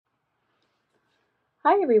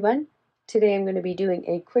Hi everyone! Today I'm going to be doing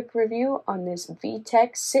a quick review on this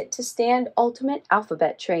VTech Sit to Stand Ultimate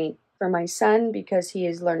Alphabet Train for my son because he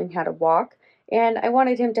is learning how to walk, and I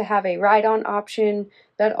wanted him to have a ride-on option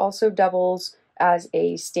that also doubles as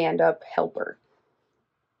a stand-up helper.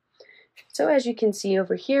 So as you can see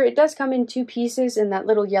over here, it does come in two pieces, and that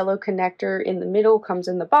little yellow connector in the middle comes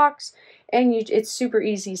in the box, and it's super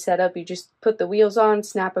easy setup. You just put the wheels on,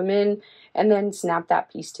 snap them in, and then snap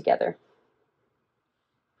that piece together.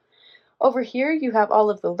 Over here you have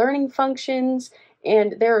all of the learning functions,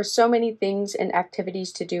 and there are so many things and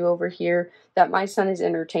activities to do over here that my son is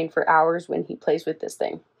entertained for hours when he plays with this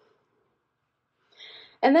thing.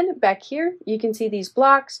 And then back here you can see these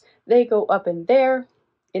blocks. They go up in there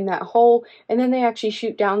in that hole, and then they actually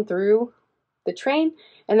shoot down through the train,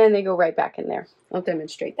 and then they go right back in there. I'll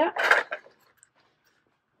demonstrate that.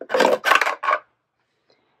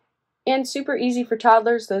 And super easy for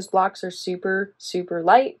toddlers. Those blocks are super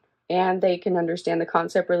light, and they can understand the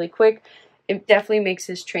concept really quick. It definitely makes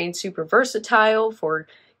this train super versatile for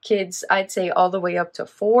kids, I'd say all the way up to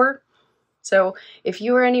 4. So if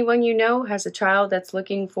you or anyone you know has a child that's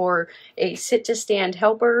looking for a sit-to-stand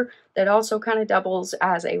helper that also kind of doubles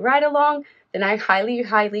as a ride-along, then I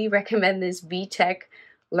highly recommend this VTech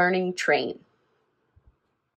learning train.